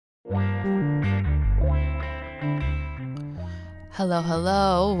Hello,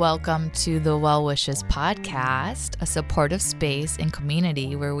 hello. Welcome to the Well Wishes podcast, a supportive space and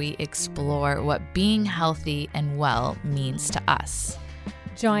community where we explore what being healthy and well means to us.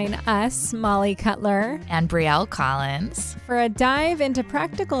 Join us, Molly Cutler, and Brielle Collins, for a dive into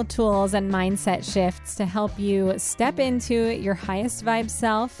practical tools and mindset shifts to help you step into your highest vibe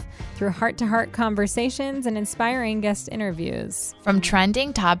self through heart-to-heart conversations and inspiring guest interviews. From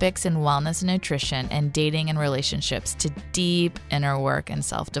trending topics in wellness and nutrition and dating and relationships to deep inner work and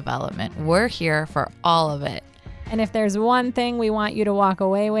self-development, we're here for all of it. And if there's one thing we want you to walk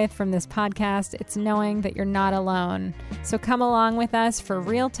away with from this podcast, it's knowing that you're not alone. So come along with us for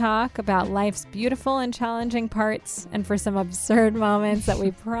real talk about life's beautiful and challenging parts and for some absurd moments that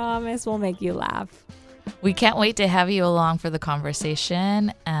we promise will make you laugh. We can't wait to have you along for the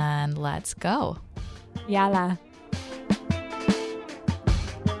conversation, and let's go. Yalla.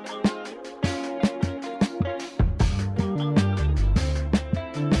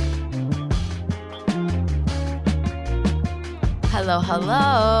 Hello,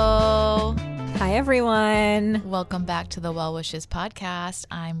 hello. Hi, everyone. Welcome back to the Well Wishes podcast.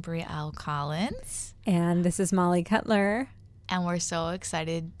 I'm Brielle Collins. And this is Molly Cutler. And we're so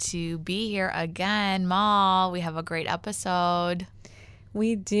excited to be here again. Moll, we have a great episode.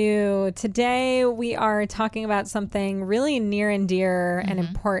 We do. Today, we are talking about something really near and dear and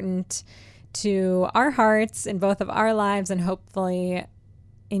important to our hearts in both of our lives and hopefully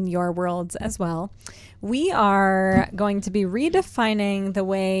in your worlds as well. We are going to be redefining the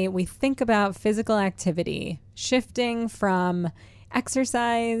way we think about physical activity, shifting from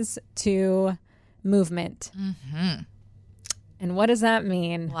exercise to movement. Mm-hmm. And what does that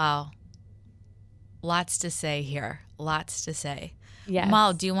mean? Wow. Lots to say here. Lots to say. Yes.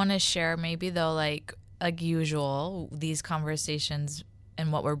 Moll, do you want to share maybe though, like usual, these conversations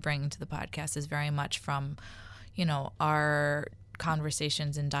and what we're bringing to the podcast is very much from, our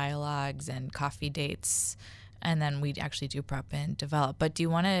conversations and dialogues and coffee dates, and then we actually do prep and develop. But do you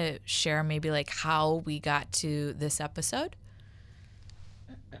want to share maybe like how we got to this episode?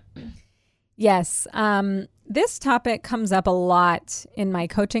 Yes. This topic comes up a lot in my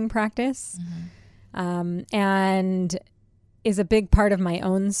coaching practice, and is a big part of my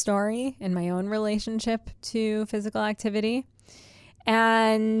own story and my own relationship to physical activity.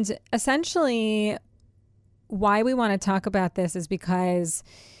 And essentially, why we want to talk about this is because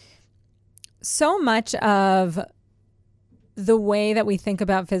so much of the way that we think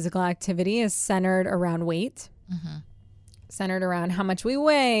about physical activity is centered around weight, centered around how much we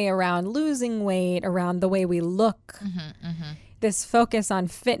weigh, around losing weight, around the way we look, this focus on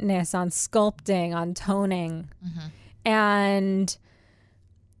fitness, on sculpting, on toning. And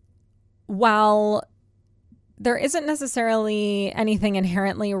while there isn't necessarily anything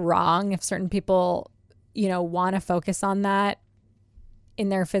inherently wrong if certain people want to focus on that in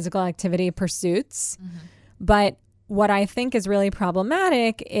their physical activity pursuits. But what I think is really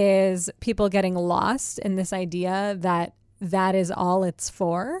problematic is people getting lost in this idea that that is all it's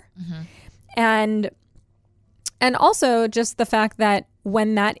for. And also just the fact that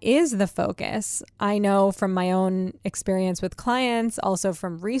when that is the focus, I know from my own experience with clients, also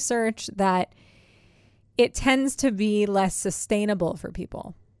from research, that it tends to be less sustainable for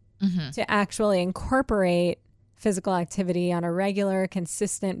people. To actually incorporate physical activity on a regular,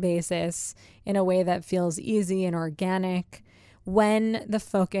 consistent basis in a way that feels easy and organic when the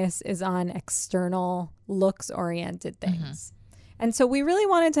focus is on external looks-oriented things. And so we really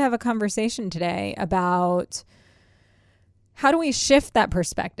wanted to have a conversation today about how do we shift that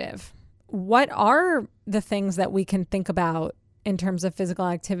perspective? What are the things that we can think about in terms of physical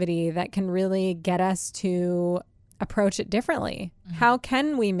activity that can really get us to approach it differently? How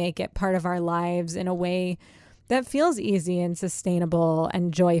can we make it part of our lives in a way that feels easy and sustainable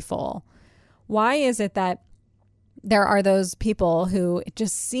and joyful? Why is it that there are those people who it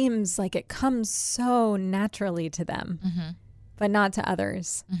just seems like it comes so naturally to them, but not to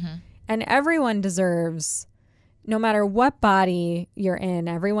others? And everyone deserves, no matter what body you're in,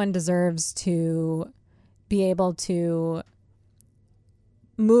 everyone deserves to be able to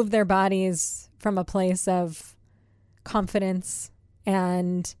move their bodies from a place of confidence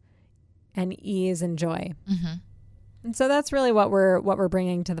and ease and joy. And so that's really what we're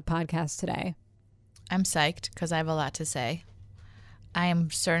bringing to the podcast today. I'm psyched because I have a lot to say. I am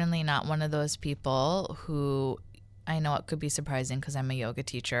certainly not one of those people who, I know it could be surprising because I'm a yoga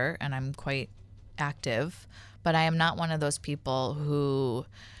teacher and I'm quite active, but I am not one of those people who,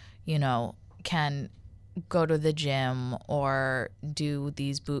 can go to the gym or do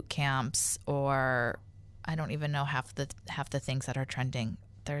these boot camps, or I don't even know half the things that are trending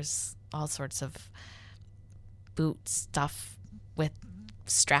there's all sorts of boot stuff with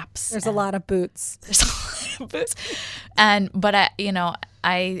straps. There's a lot of boots. There's a lot of boots. But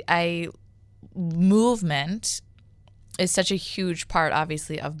I movement is such a huge part,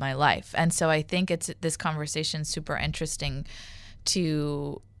 obviously, of my life. And so I think this conversation super interesting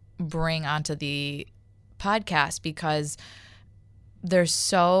to bring onto the podcast, because there's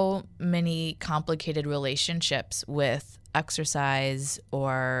so many complicated relationships with exercise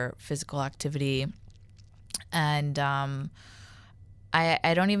or physical activity. And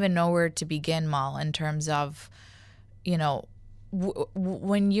I don't even know where to begin, Mal, in terms of,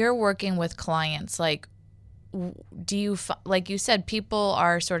 when you're working with clients, like, do you, like you said, people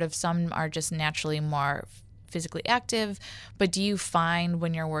are some are just naturally more physically active, but do you find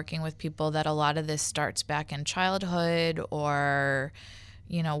when you're working with people that a lot of this starts back in childhood, or,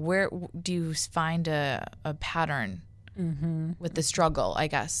 where do you find a pattern with the struggle, I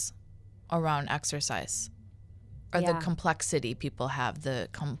guess, around exercise, or the complexity people have, the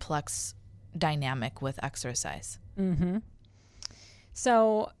complex dynamic with exercise?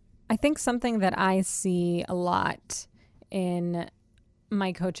 So I think something that I see a lot in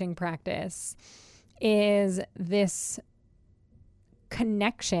my coaching practice is this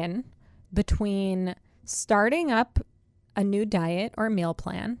connection between starting up a new diet or meal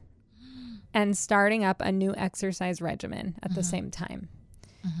plan and starting up a new exercise regimen at the same time.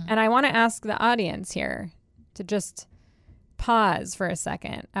 And I want to ask the audience here to just pause for a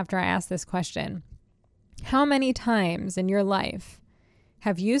second after I ask this question. How many times in your life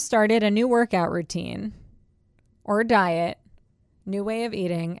have you started a new workout routine or diet, new way of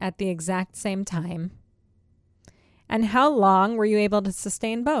eating at the exact same time? And how long were you able to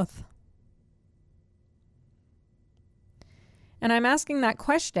sustain both? And I'm asking that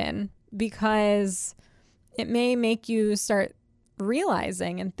question because it may make you start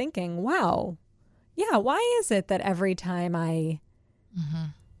realizing and thinking, wow, yeah, why is it that every time I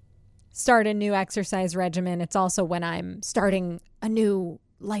start a new exercise regimen, it's also when I'm starting a new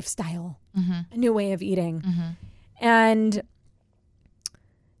lifestyle, a new way of eating? And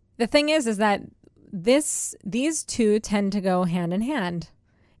the thing is that these two tend to go hand in hand.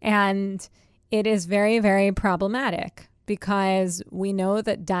 And it is very, very problematic because we know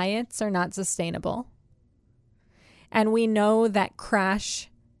that diets are not sustainable. And we know that crash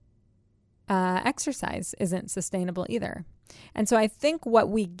exercise isn't sustainable either. And so I think what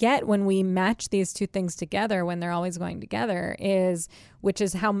we get when we match these two things together, when they're always going together, which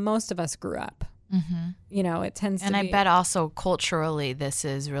is how most of us grew up. It tends to be. And I bet also culturally this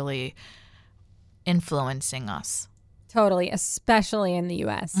is really influencing us. Totally, especially in the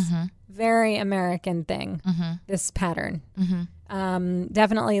U.S. Very American thing, this pattern.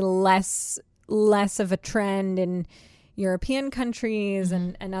 Definitely less of a trend in European countries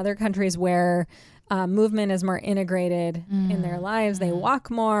and other countries where movement is more integrated in their lives. They walk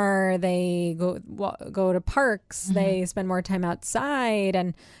more, they go to parks, they spend more time outside.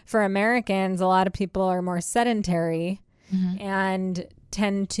 And for Americans, a lot of people are more sedentary and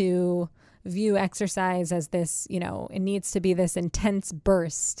tend to view exercise as this, it needs to be this intense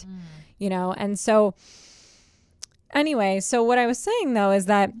burst, And so anyway, so what I was saying though is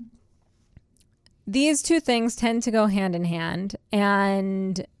that these two things tend to go hand in hand,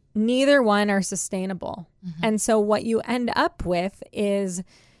 and neither one are sustainable. And so what you end up with is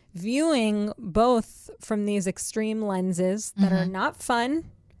viewing both from these extreme lenses that are not fun,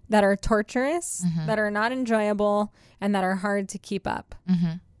 that are torturous, that are not enjoyable, and that are hard to keep up.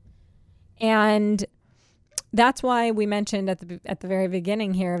 And that's why we mentioned at the very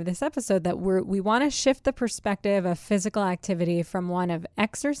beginning here of this episode that we want to shift the perspective of physical activity from one of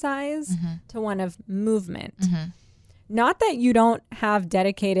exercise to one of movement. Not that you don't have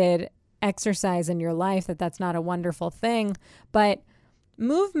dedicated exercise in your life, that's not a wonderful thing, but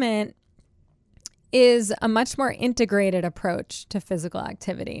movement is a much more integrated approach to physical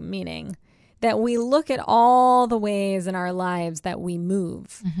activity, meaning that we look at all the ways in our lives that we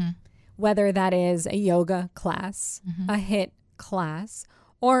move. Whether that is a yoga class, a HIIT class,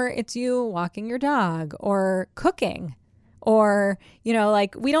 or it's you walking your dog or cooking or, we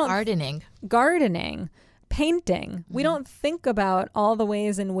don't gardening, painting. We don't think about all the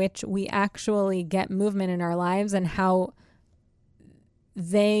ways in which we actually get movement in our lives and how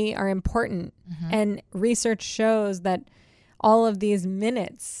they are important. And research shows that all of these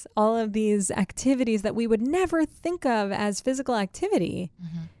minutes, all of these activities that we would never think of as physical activity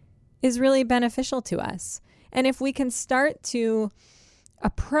is really beneficial to us. And if we can start to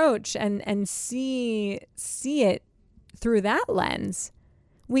approach and see it through that lens,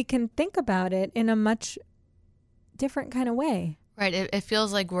 we can think about it in a much different kind of way. Right. It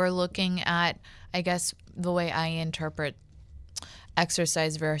feels like we're looking at, I guess, the way I interpret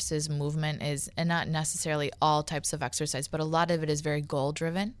exercise versus movement is, and not necessarily all types of exercise, but a lot of it is very goal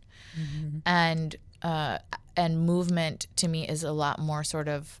driven. Mm-hmm. And movement to me is a lot more sort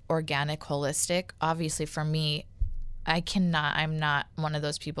of organic, holistic. Obviously for me, I'm not one of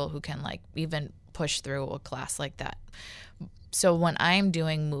those people who can like even push through a class like that. So when I'm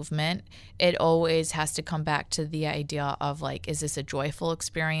doing movement, it always has to come back to the idea of like, is this a joyful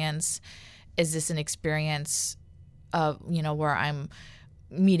experience? Is this an experience of, where I'm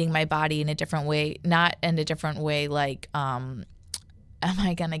meeting my body in a different way, not in a different way like, am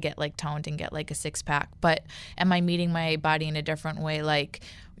I going to get like toned and get like a six pack? But am I meeting my body in a different way? Like,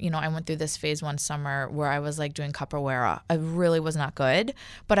 I went through this phase one summer where I was like doing capoeira. I really was not good,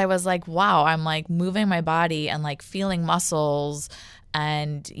 but I was like, wow, I'm like moving my body and like feeling muscles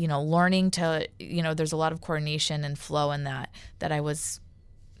and, learning to, there's a lot of coordination and flow in that I was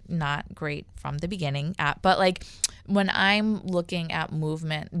not great from the beginning at. But like when I'm looking at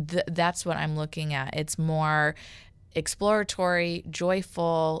movement, that's what I'm looking at. It's more exploratory,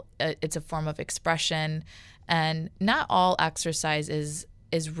 joyful. It's a form of expression, and not all exercise is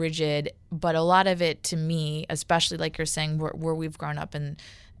rigid, but a lot of it to me, especially like you're saying where we've grown up in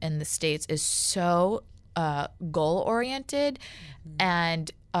the States, is so goal oriented. Mm-hmm.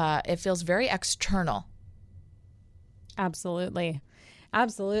 And it feels very external. Absolutely.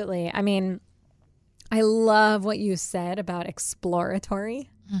 I mean, I love what you said about exploratory.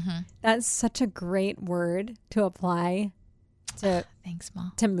 Mm-hmm. That's such a great word to apply to thanks,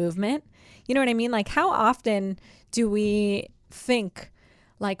 Mom. To movement. You know what I mean? Like, how often do we think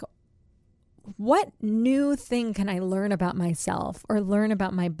like, what new thing can I learn about myself or learn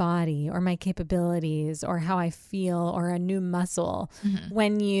about my body or my capabilities or how I feel or a new muscle mm-hmm.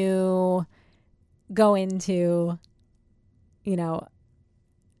 when you go into,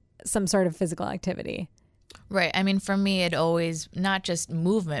 some sort of physical activity? Right. I mean, for me, it always, not just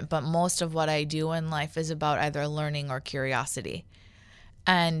movement, but most of what I do in life is about either learning or curiosity.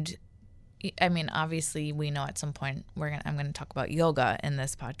 And I mean, obviously, we know at some point I'm going to talk about yoga in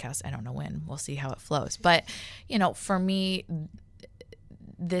this podcast. I don't know when. We'll see how it flows. But, for me,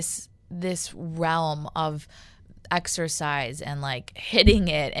 this realm of exercise and like hitting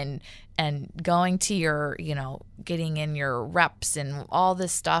it and going to your, getting in your reps and all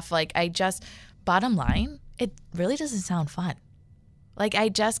this stuff, like bottom line, it really doesn't sound fun. Like I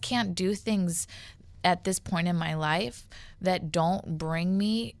just can't do things at this point in my life that don't bring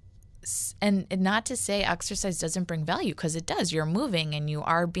me. And not to say exercise doesn't bring value, because it does. You're moving and you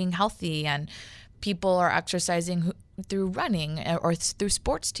are being healthy, and people are exercising through running or through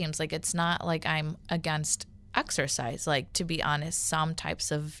sports teams. Like it's not like I'm against exercise. Like, to be honest, some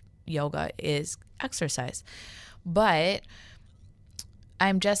types of yoga is exercise. But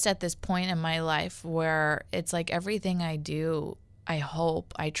I'm just at this point in my life where it's like everything I do, I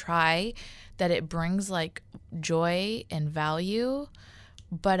hope, I try that it brings like joy and value.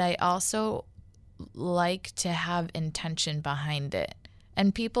 But I also like to have intention behind it.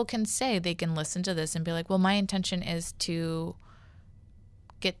 And people can say, they can listen to this and be like, well, my intention is to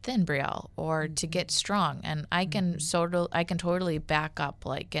get thin, Brielle, or to get strong. And I can totally back up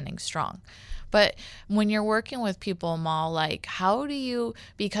like getting strong. But when you're working with people, Mal, like how do you,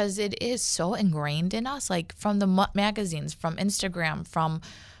 because it is so ingrained in us, like from the magazines, from Instagram, from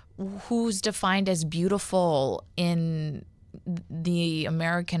who's defined as beautiful in the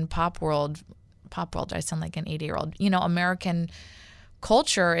American pop world, I sound like an 80-year-old, American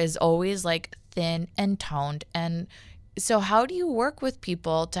culture is always like thin and toned. And so how do you work with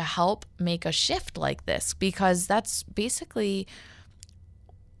people to help make a shift like this? Because that's basically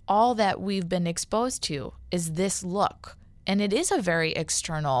all that we've been exposed to is this look. And it is a very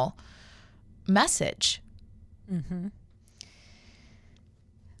external message. Mm-hmm.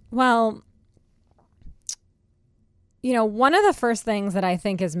 Well, one of the first things that I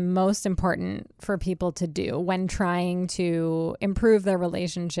think is most important for people to do when trying to improve their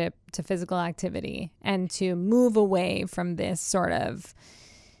relationship to physical activity and to move away from this sort of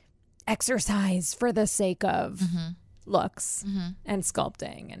exercise for the sake of mm-hmm. looks mm-hmm. and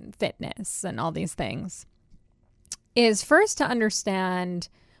sculpting and fitness and all these things is first to understand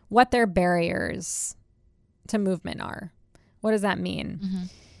what their barriers to movement are. What does that mean? Mm-hmm.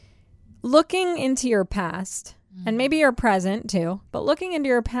 Looking into your past, and maybe your present too, but looking into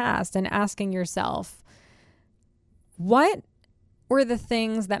your past and asking yourself, what were the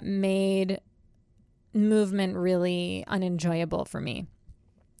things that made movement really unenjoyable for me?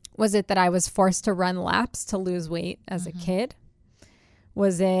 Was it that I was forced to run laps to lose weight as mm-hmm. a kid?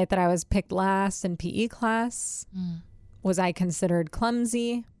 Was it that I was picked last in PE class? Mm. Was I considered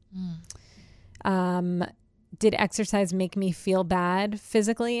clumsy? Did exercise make me feel bad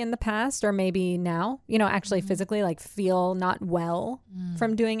physically in the past or maybe now? Actually physically, like feel not well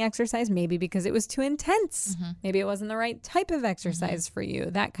from doing exercise, maybe because it was too intense. Maybe it wasn't the right type of exercise for you,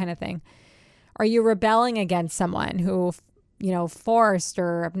 that kind of thing. Are you rebelling against someone who, forced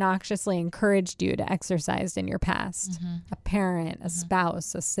or obnoxiously encouraged you to exercise in your past? A parent, a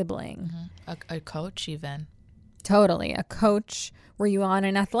spouse, a sibling. A coach even. Totally. A coach. Were you on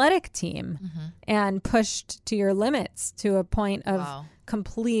an athletic team and pushed to your limits to a point of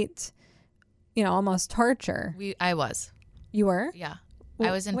complete, almost torture? I was. You were? Yeah. I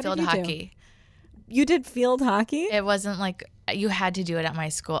was in field hockey. You did field hockey? It wasn't like you had to do it at my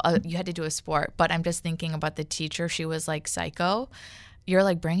school. You had to do a sport. But I'm just thinking about the teacher. She was like psycho. You're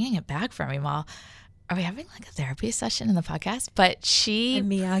like bringing it back for me, Mal. Are we having like a therapy session in the podcast? But I'm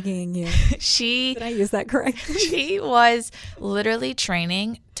Miyagiing you. Did I use that correctly? She was literally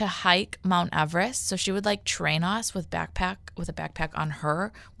training to hike Mount Everest. So she would like train us with a backpack on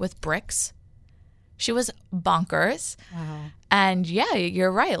her with bricks. She was bonkers. Wow. And yeah,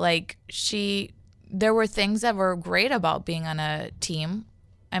 you're right. Like there were things that were great about being on a team.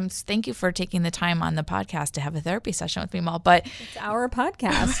 Thank you for taking the time on the podcast to have a therapy session with me, Mal. But it's our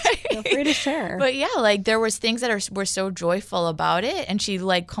podcast. Right? Feel free to share. But yeah, like there was things that were so joyful about it, and she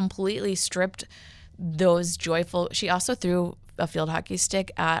like completely stripped those joyful. She also threw a field hockey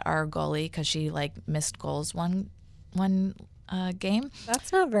stick at our goalie because she like missed goals one game.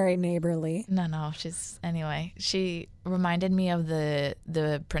 That's not very neighborly. No. Anyway. She reminded me of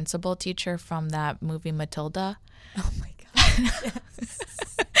the principal teacher from that movie Matilda. Oh my God. Yes.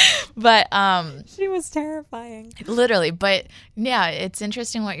 But she was terrifying. Literally. But yeah, it's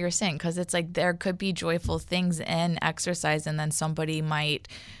interesting what you're saying because it's like there could be joyful things in exercise and then somebody might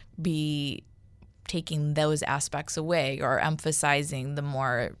be taking those aspects away or emphasizing the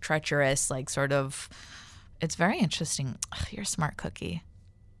more treacherous, like sort of. It's very interesting. Ugh, you're a smart cookie.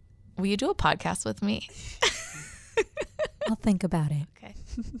 Will you do a podcast with me? I'll think about it. Okay.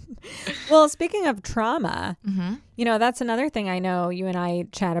 Well, speaking of trauma, that's another thing I know you and I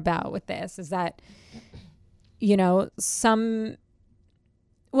chat about with this is that, well, you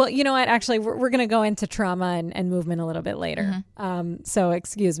know what? Actually, we're going to go into trauma and movement a little bit later. So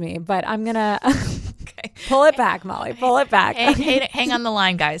excuse me, but I'm going to pull it back, Molly. Pull it back. Hang on the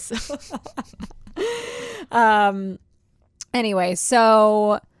line, guys. Anyway,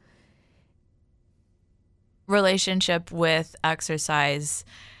 so relationship with exercise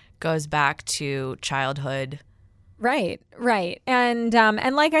goes back to childhood. Right. And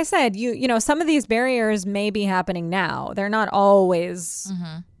like I said, you some of these barriers may be happening now. They're not always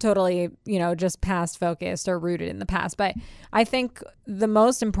totally, just past focused or rooted in the past. But I think the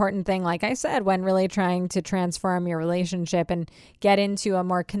most important thing, like I said, when really trying to transform your relationship and get into a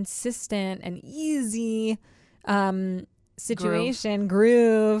more consistent and easy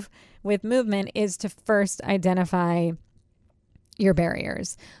groove with movement is to first identify your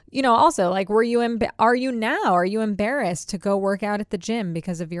barriers. Also like, are you embarrassed to go work out at the gym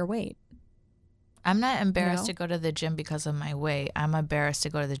because of your weight? I'm not embarrassed to go to the gym because of my weight. I'm embarrassed to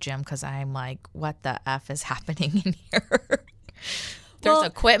go to the gym because I'm like, what the F is happening in here? There's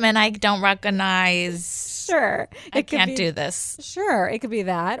equipment I don't recognize. Sure. I can't do this. Sure. It could be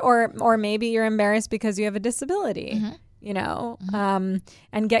that. Or maybe you're embarrassed because you have a disability. And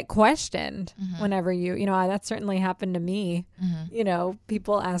get questioned whenever that certainly happened to me.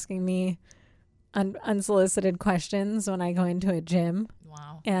 People asking me unsolicited questions when I go into a gym.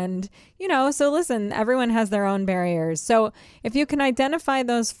 Wow. And, so listen, everyone has their own barriers. So if you can identify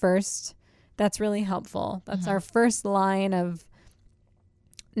those first, that's really helpful. That's our first line of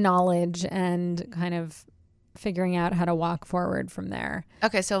knowledge and kind of figuring out how to walk forward from there.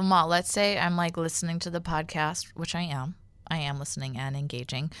 Okay, so Ma, let's say I'm like listening to the podcast, which I am. I am listening and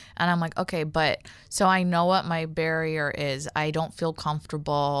engaging. And I'm like, okay, but so I know what my barrier is. I don't feel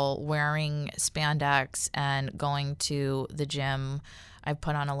comfortable wearing spandex and going to the gym. I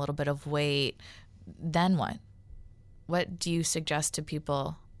put on a little bit of weight. Then what? What do you suggest to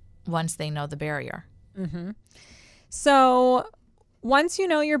people once they know the barrier? So once you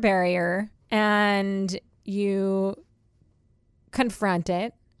know your barrier and you confront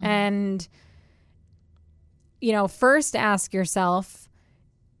it and first ask yourself,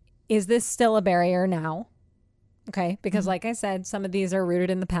 is this still a barrier now? Okay. Because like I said, some of these are rooted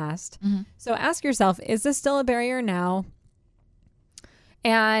in the past. So ask yourself, is this still a barrier now?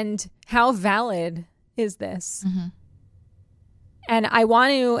 And how valid is this? And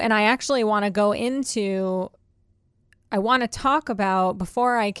I actually want to go into, I want to talk about,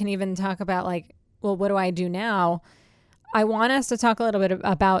 before I can even talk about like, well, what do I do now? I want us to talk a little bit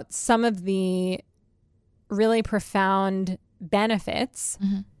about some of the really profound benefits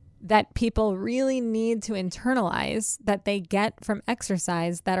that people really need to internalize that they get from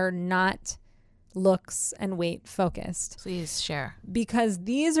exercise that are not looks and weight focused. Please share. Because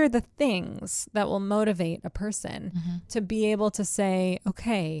these are the things that will motivate a person to be able to say,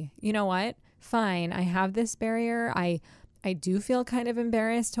 okay, you know what? Fine, I have this barrier. I do feel kind of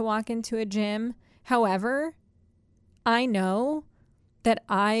embarrassed to walk into a gym. However, I know that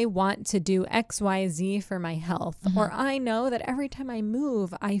I want to do X, Y, Z for my health. Or I know that every time I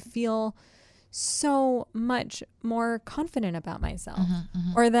move, I feel so much more confident about myself.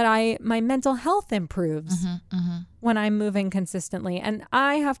 Or that my mental health improves when I'm moving consistently. And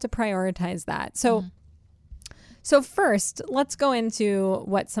I have to prioritize that. So first, let's go into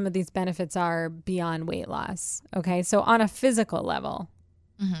what some of these benefits are beyond weight loss. Okay, so on a physical level.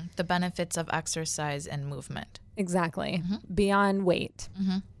 The benefits of exercise and movement. Exactly. Beyond weight.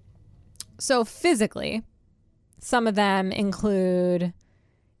 So physically, some of them include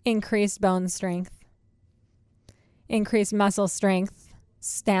increased bone strength, increased muscle strength,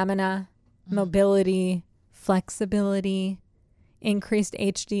 stamina, mobility, flexibility, increased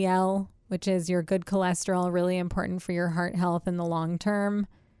HDL, which is your good cholesterol, really important for your heart health in the long term,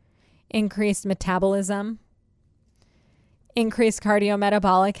 increased metabolism, increased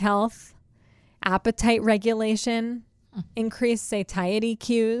cardiometabolic health, appetite regulation, increased satiety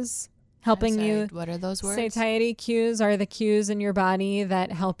cues, helping you. What are those words? Satiety cues are the cues in your body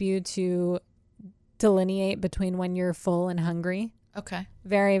that help you to delineate between when you're full and hungry. Okay.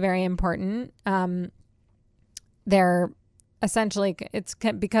 Very, very important. They're essentially, it's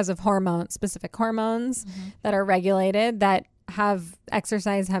because of specific hormones that are regulated that have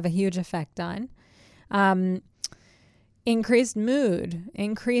a huge effect on. Increased mood,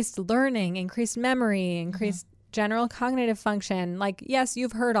 increased learning, increased memory, increased general cognitive function. Like, yes,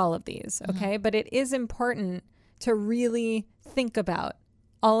 you've heard all of these, okay? But it is important to really think about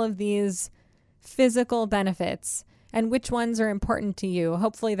all of these physical benefits and which ones are important to you.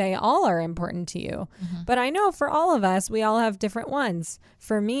 Hopefully they all are important to you. But I know for all of us, we all have different ones.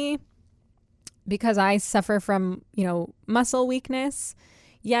 For me, because I suffer from, muscle weakness,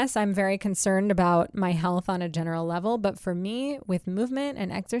 yes, I'm very concerned about my health on a general level, but for me, with movement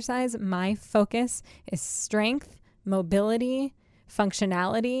and exercise, my focus is strength, mobility,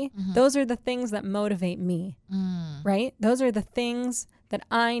 functionality. Those are the things that motivate me, right? Those are the things that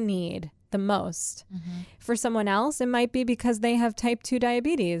I need the most. For someone else, it might be because they have type 2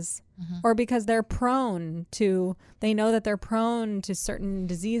 diabetes or because they know that they're prone to certain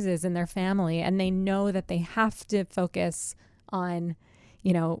diseases in their family, and they know that they have to focus on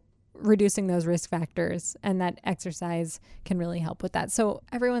reducing those risk factors, and that exercise can really help with that. So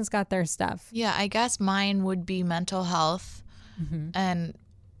everyone's got their stuff. Yeah, I guess mine would be mental health. And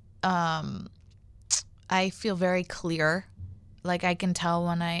I feel very clear. Like I can tell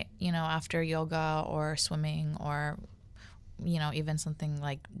when I, after yoga or swimming or, even something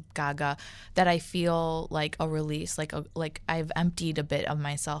like Gaga, that I feel like a release, like I've emptied a bit of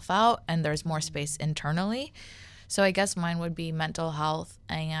myself out and there's more space internally. So I guess mine would be mental health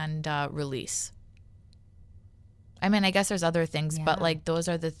and release. I mean, I guess there's other things, but like those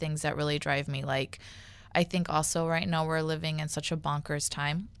are the things that really drive me. Like I think also right now we're living in such a bonkers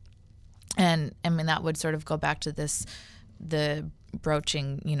time. And I mean, that would sort of go back to the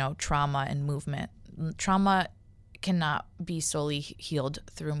broaching, trauma and movement. Trauma cannot be solely healed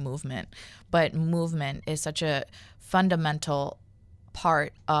through movement, but movement is such a fundamental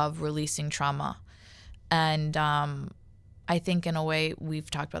part of releasing trauma. And I think in a way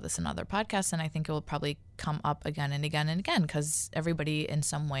we've talked about this in other podcasts, and I think it will probably come up again and again and again because everybody in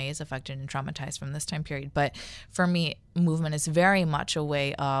some way is affected and traumatized from this time period. But for me, movement is very much a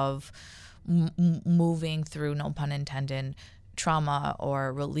way of moving through, no pun intended, trauma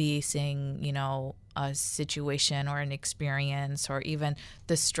or releasing, a situation or an experience or even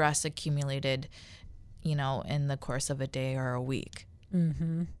the stress accumulated, in the course of a day or a week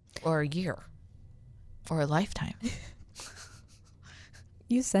or a year. Or a lifetime.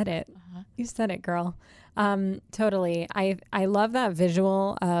 You said it. You said it, girl. Totally. I love that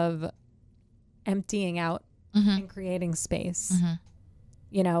visual of emptying out and creating space.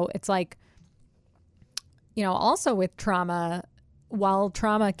 It's like, also with trauma, while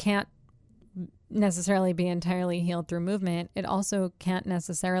trauma can't necessarily be entirely healed through movement, it also can't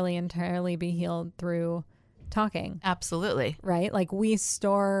necessarily entirely be healed through talking. Absolutely. Right? Like we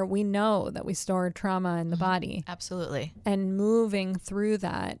know that we store trauma in the body. Absolutely. And moving through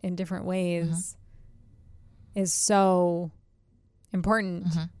that in different ways is so important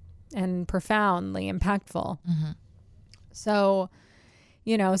and profoundly impactful. So,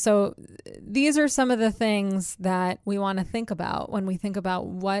 so these are some of the things that we want to think about when we think about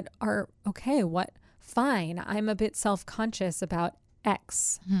fine. I'm a bit self-conscious about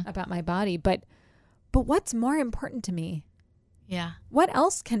X, about my body, but what's more important to me? Yeah. What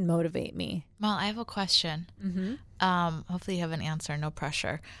else can motivate me? Well, I have a question. Hopefully you have an answer, no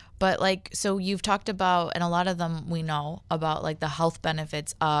pressure. But like, so you've talked about, and a lot of them we know about, like the health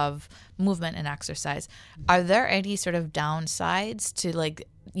benefits of movement and exercise. Are there any sort of downsides to, like,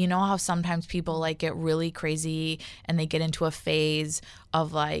 you know how sometimes people like get really crazy and they get into a phase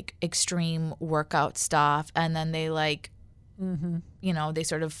of like extreme workout stuff, and then they like, they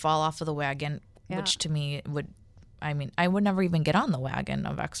sort of fall off of the wagon, which to me I would never even get on the wagon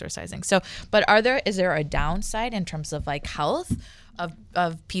of exercising. So, but is there a downside in terms of like health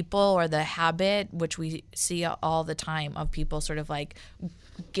of people, or the habit, which we see all the time, of people sort of like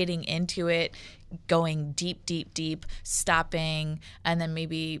getting into it, going deep, stopping, and then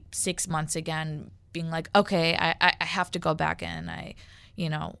maybe 6 months again being like, okay, I have to go back in.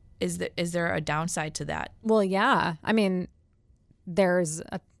 Is there a downside to that? Well, yeah. I mean, there's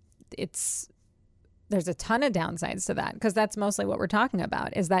a ton of downsides to that, because that's mostly what we're talking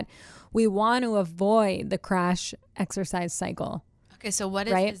about, is that we want to avoid the crash exercise cycle. Okay, so what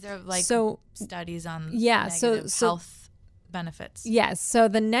is there like studies on health benefits? Yes, so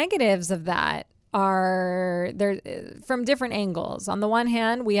the negatives of that are there from different angles. On the one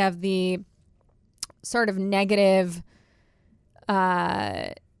hand, we have the sort of negative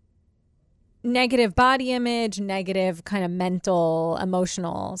body image, negative kind of mental,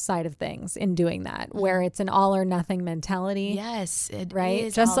 emotional side of things in doing that, where it's an all or nothing mentality. Yes, it right?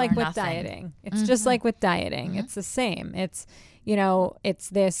 is just all like or with nothing. dieting. It's just like with dieting. It's the same. It's, it's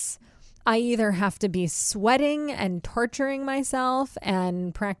this, I either have to be sweating and torturing myself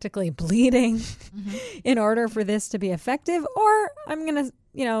and practically bleeding in order for this to be effective, or I'm going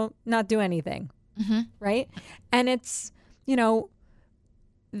to, not do anything. Right? And it's,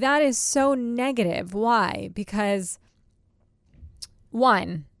 that is so negative. Why? Because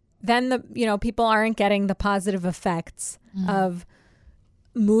one, then people aren't getting the positive effects of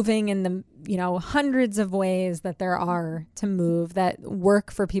moving in the, hundreds of ways that there are to move that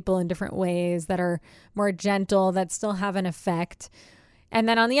work for people in different ways, that are more gentle, that still have an effect. And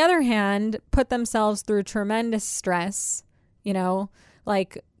then on the other hand, put themselves through tremendous stress,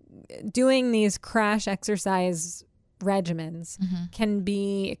 like doing these crash exercise regimens can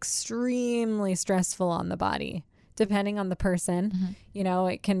be extremely stressful on the body, depending on the person.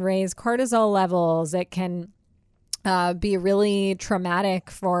 It can raise cortisol levels. It can be really traumatic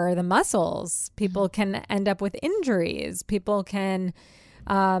for the muscles. People can end up with injuries. People can,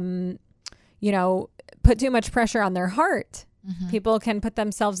 put too much pressure on their heart. People can put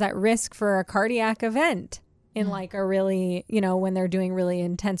themselves at risk for a cardiac event in like a really, when they're doing really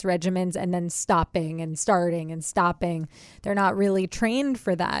intense regimens and then stopping and starting and stopping. They're not really trained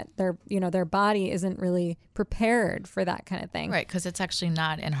for that. Their body isn't really prepared for that kind of thing. Right, because it's actually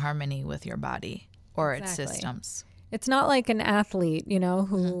not in harmony with your body or its systems. It's not like an athlete,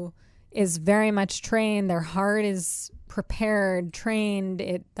 who is very much trained. Their heart is prepared,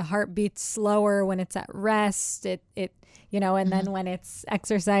 trained. The heart beats slower when it's at rest. And then when it's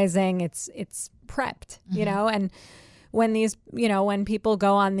exercising, it's prepped, and when these, when people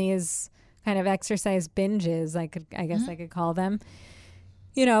go on these kind of exercise binges, I guess I could call them,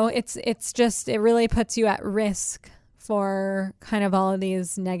 it really puts you at risk for kind of all of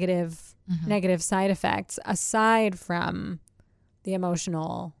these negative side effects, aside from the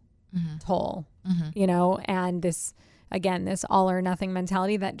emotional toll, and this all or nothing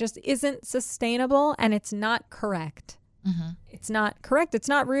mentality that just isn't sustainable, and it's not correct. It's not correct. It's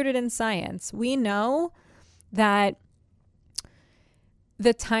not rooted in science. We know that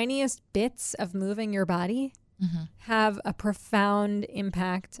the tiniest bits of moving your body have a profound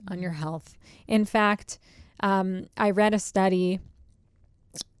impact on your health. In fact, I read a study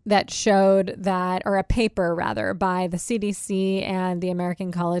that showed that, or a paper rather, by the CDC and the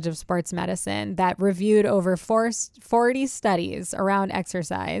American College of Sports Medicine that reviewed over 40 studies around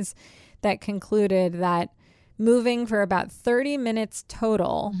exercise that concluded that moving for about 30 minutes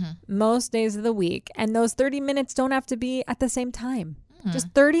total most days of the week, and those 30 minutes don't have to be at the same time, just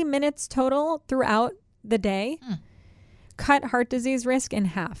 30 minutes total throughout the day, cut heart disease risk in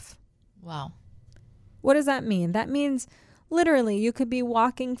half. Wow. What does that mean? That means literally you could be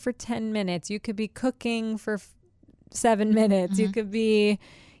walking for 10 minutes. You could be cooking for 7 minutes. You could be,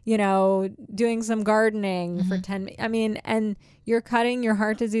 doing some gardening for 10 minutes. I mean, and you're cutting your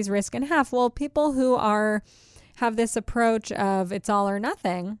heart disease risk in half. Well, people who have this approach of it's all or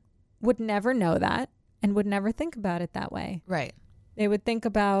nothing would never know that. and would never think about it that way. Right. They would think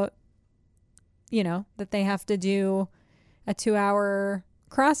about, that they have to do a 2-hour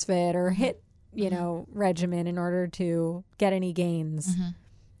CrossFit or HIIT, regimen in order to get any gains.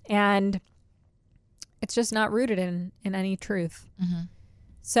 And it's just not rooted in any truth.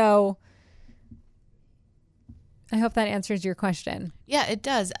 So I hope that answers your question. Yeah, it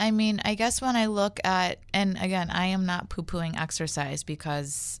does. I mean, I guess when I look at, and again, I am not poo-pooing exercise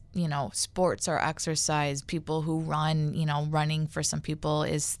because, sports are exercise. People who run, running for some people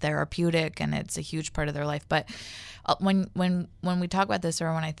is therapeutic and it's a huge part of their life. But when we talk about this,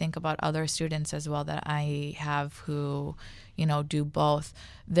 or when I think about other students as well that I have who, do both,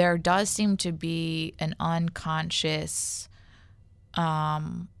 there does seem to be an unconscious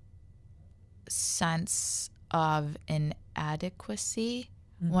sense of inadequacy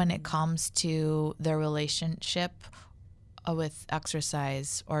when it comes to their relationship with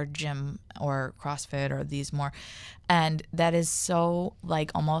exercise or gym or CrossFit or these more. And that is so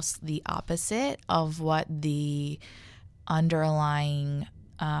like almost the opposite of what the underlying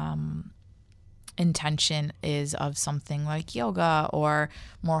intention is of something like yoga or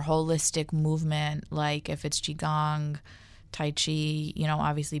more holistic movement, like if it's Qigong, Tai Chi,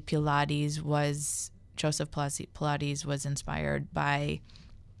 obviously Joseph Pilates was inspired by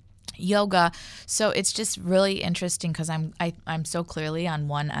yoga. So it's just really interesting because I'm so clearly on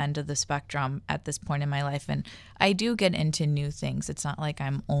one end of the spectrum at this point in my life, and I do get into new things. It's not like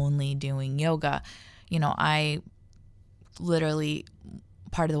I'm only doing yoga. I literally,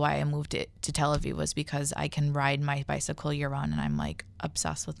 part of the why I moved it to Tel Aviv was because I can ride my bicycle year round, and I'm like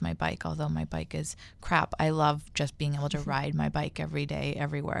obsessed with my bike, although my bike is crap. I love just being able to ride my bike every day,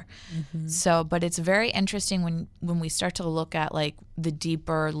 everywhere. So, but it's very interesting when we start to look at like the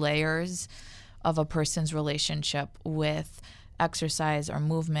deeper layers of a person's relationship with exercise or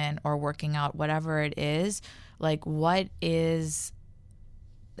movement or working out, whatever it is, like what is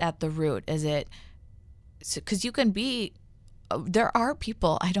at the root? Is it, because you can be, there are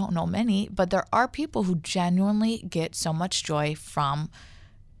people, I don't know many, but there are people who genuinely get so much joy from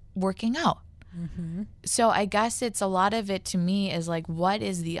working out. So I guess it's a lot of it to me is like, what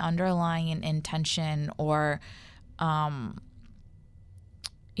is the underlying intention or,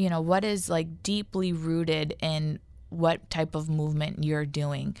 what is like deeply rooted in what type of movement you're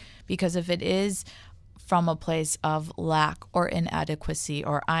doing? Because if it is from a place of lack or inadequacy,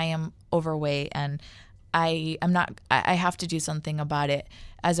 or I am overweight and I have to do something about it,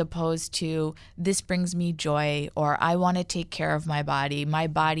 as opposed to this brings me joy, or I want to take care of my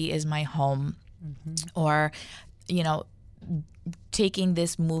body is my home, or, taking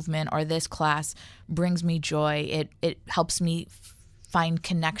this movement or this class brings me joy. It helps me find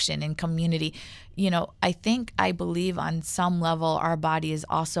connection and community. I believe on some level our body is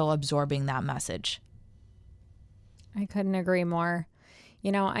also absorbing that message. I couldn't agree more.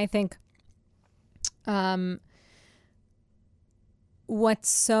 I think what's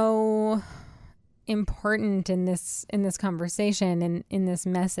so important in this conversation and in this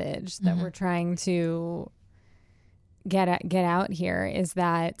message that we're trying to get out here is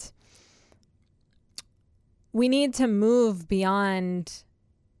that we need to move beyond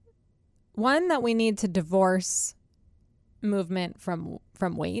that we need to divorce movement from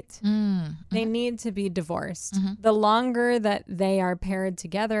weight. They need to be divorced. The longer that they are paired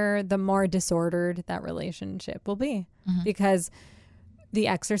together, the more disordered that relationship will be, because the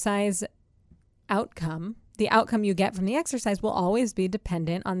exercise outcome, the outcome you get from the exercise will always be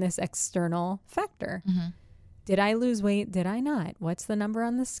dependent on this external factor. Did I lose weight? Did I not? What's the number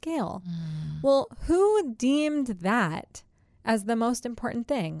on the scale? Well, who deemed that as the most important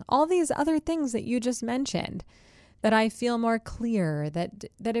thing? All these other things that you just mentioned, that I feel more clear, that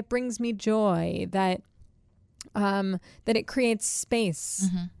it brings me joy, that it creates space,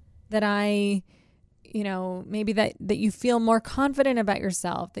 that I, maybe that you feel more confident about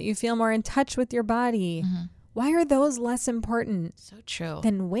yourself, that you feel more in touch with your body. Why are those less important? So true.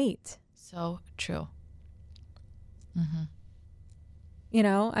 Than weight? So true.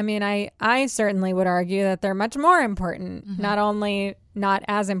 I certainly would argue that they're much more important, not only not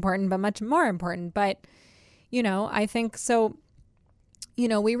as important, but much more important. But I think so,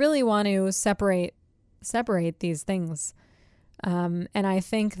 we really want to separate these things. And I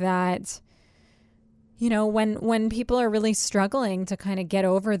think that, when people are really struggling to kind of get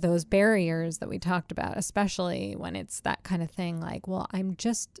over those barriers that we talked about, especially when it's that kind of thing, like, well, I'm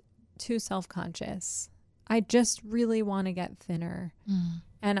just too self-conscious. I just really want to get thinner.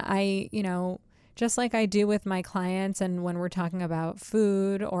 And I, just like I do with my clients, and when we're talking about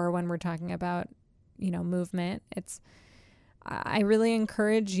food or when we're talking about, movement, I really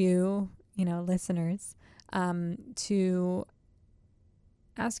encourage you listeners, to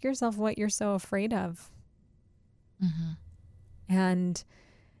ask yourself what you're so afraid of, and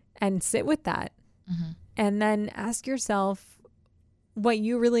sit with that, and then ask yourself what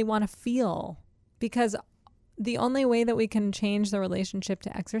you really want to feel, because the only way that we can change the relationship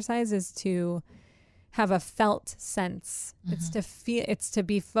to exercise is to have a felt sense. It's to feel, it's to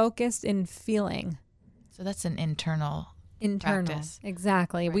be focused in feeling. So that's an internal practice.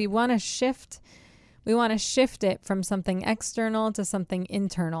 Exactly. Right. We want to shift it from something external to something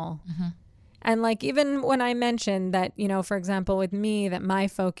internal. And like, even when I mentioned that, for example, with me, that my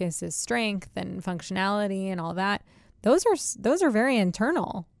focus is strength and functionality and all that, those are very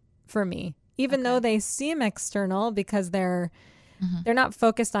internal for me, even though they seem external, because they're not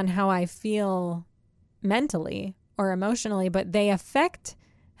focused on how I feel mentally or emotionally, but they affect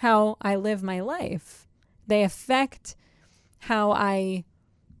how I live my life. They affect how I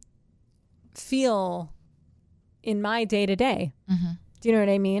feel in my day to day. Do you know what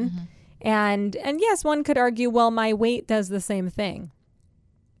I mean? And yes, one could argue, well, my weight does the same thing.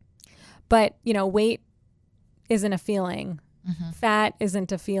 But, weight isn't a feeling. Fat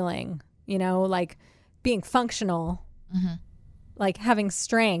isn't a feeling. Like being functional, like having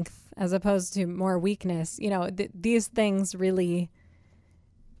strength as opposed to more weakness. These things really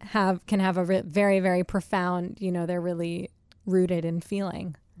can have a very, very profound, they're really rooted in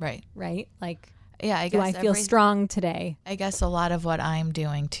feeling. Right. Like, yeah, I guess I feel strong today? I guess a lot of what I'm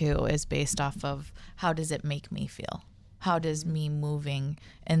doing too is based off of, how does it make me feel? How does me moving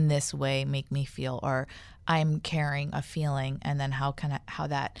in this way make me feel? Or I'm carrying a feeling, and then how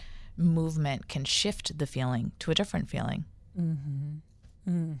that movement can shift the feeling to a different feeling.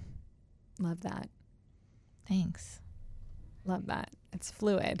 Love that. Thanks. Love that. It's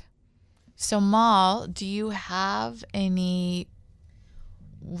fluid. So, Moll, do you have any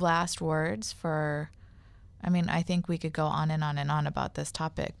last words for, I think we could go on and on and on about this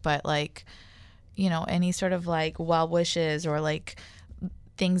topic, but like, any sort of like well wishes or like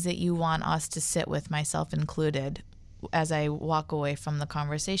things that you want us to sit with, myself included, as I walk away from the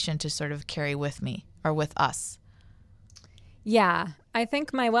conversation, to sort of carry with me or with us? Yeah, I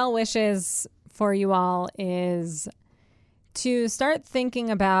think my well wishes for you all is to start thinking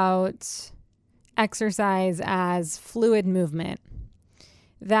about exercise as fluid movement.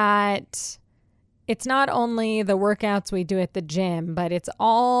 That it's not only the workouts we do at the gym, but it's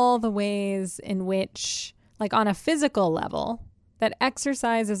all the ways in which, like on a physical level, that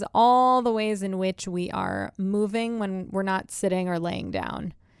exercise is all the ways in which we are moving when we're not sitting or laying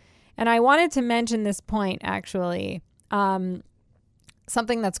down. And I wanted to mention this point, actually.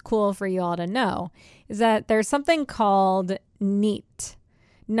 Something that's cool for you all to know is that there's something called NEAT,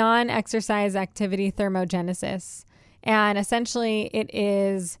 non-exercise activity thermogenesis. And essentially it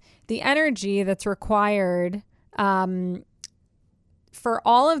is the energy that's required for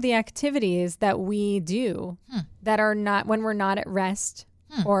all of the activities that we do that are not when we're not at rest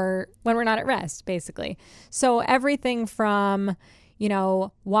or when we're not at rest, basically. So everything from,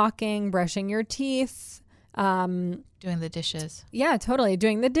 walking, brushing your teeth, doing the dishes. Yeah, totally.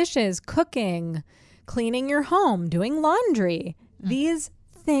 Doing the dishes, cooking, cleaning your home, doing laundry. These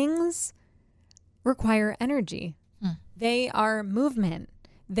things require energy. They are movement.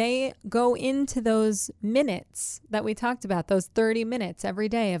 They go into those minutes that we talked about, those 30 minutes every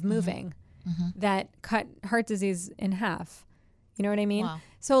day of moving that cut heart disease in half. You know what I mean? Wow.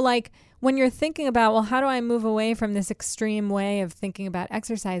 So like when you're thinking about, well, how do I move away from this extreme way of thinking about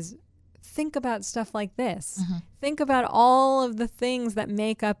exercise? Think about stuff like this. Think about all of the things that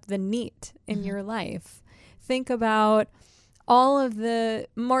make up the NEAT in your life. Think about all of the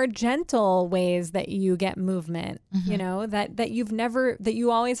more gentle ways that you get movement, that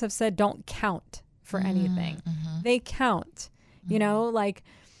you always have said don't count for anything. They count, like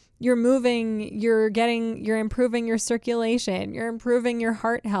you're moving, you're improving your circulation, you're improving your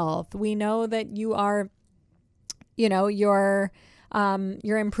heart health. We know that you are, you're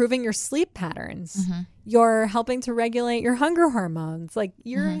improving your sleep patterns. You're helping to regulate your hunger hormones. Like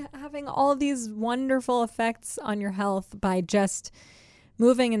you're having all these wonderful effects on your health by just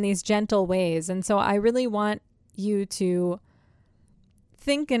moving in these gentle ways. And so I really want you to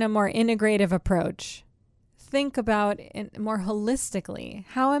think in a more integrative approach. Think about it more holistically.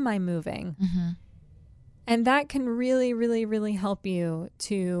 How am I moving? And that can really, really, really help you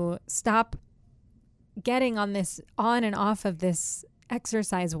to stop getting on and off of this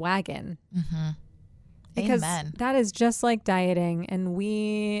exercise wagon. Because that is just like dieting, and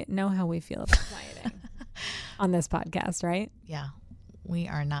we know how we feel about dieting on this podcast, right? Yeah, we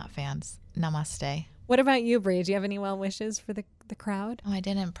are not fans. Namaste. What about you, Brie? Do you have any well wishes for the crowd? Oh, I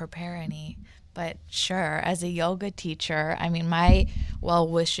didn't prepare any, but sure. As a yoga teacher, I mean, my well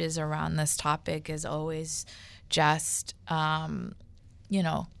wishes around this topic is always just,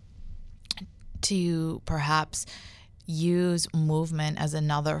 to perhaps use movement as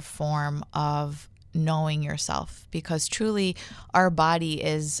another form of knowing yourself, because truly our body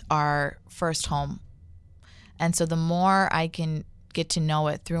is our first home. And so the more I can get to know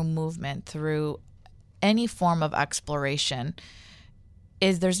it through movement, through any form of exploration,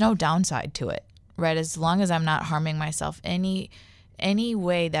 there's no downside to it, right? As long as I'm not harming myself, any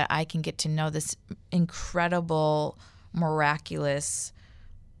way that I can get to know this incredible, miraculous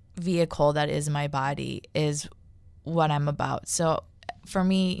vehicle that is my body is what I'm about. So for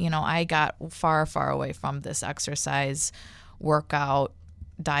me, I got far, far away from this exercise, workout,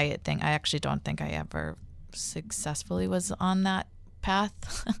 diet thing. I actually don't think I ever successfully was on that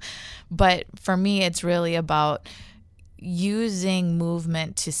path. But for me, it's really about using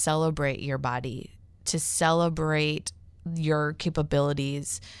movement to celebrate your body, to celebrate your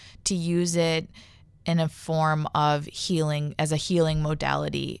capabilities, to use it in a form of healing, as a healing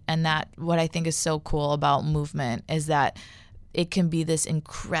modality. And that what I think is so cool about movement is that it can be this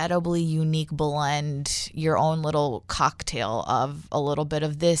incredibly unique blend, your own little cocktail of a little bit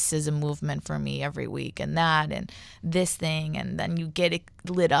of this is a movement for me every week, and that and this thing. And then you get it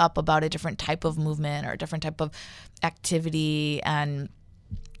lit up about a different type of movement or a different type of activity. And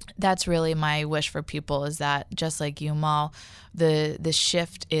that's really my wish for people, is that just like you, Mal, the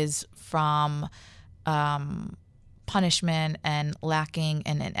shift is from punishment and lacking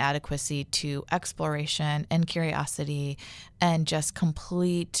and inadequacy to exploration and curiosity and just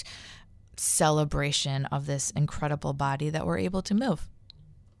complete celebration of this incredible body that we're able to move.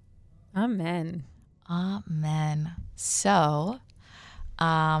 Amen. Amen. So,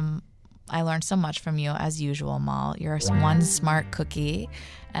 I learned so much from you as usual, Mal. You're one smart cookie,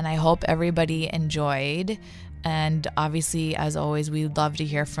 and I hope everybody enjoyed. And obviously, as always, we'd love to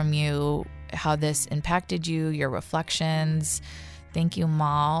hear from you, how this impacted you, your reflections. Thank you,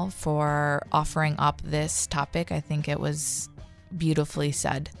 Mal, for offering up this topic. I think it was beautifully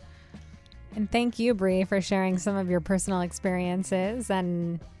said. And thank you, Brie, for sharing some of your personal experiences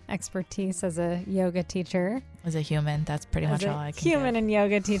and expertise as a yoga teacher. As a human, that's pretty much all I can human give. And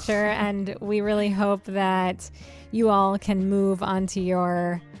yoga teacher. And we really hope that you all can move onto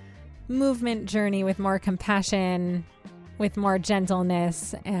your movement journey with more compassion, with more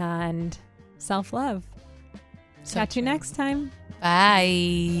gentleness, and self-love. Catch you next time.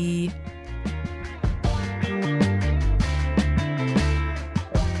 Bye.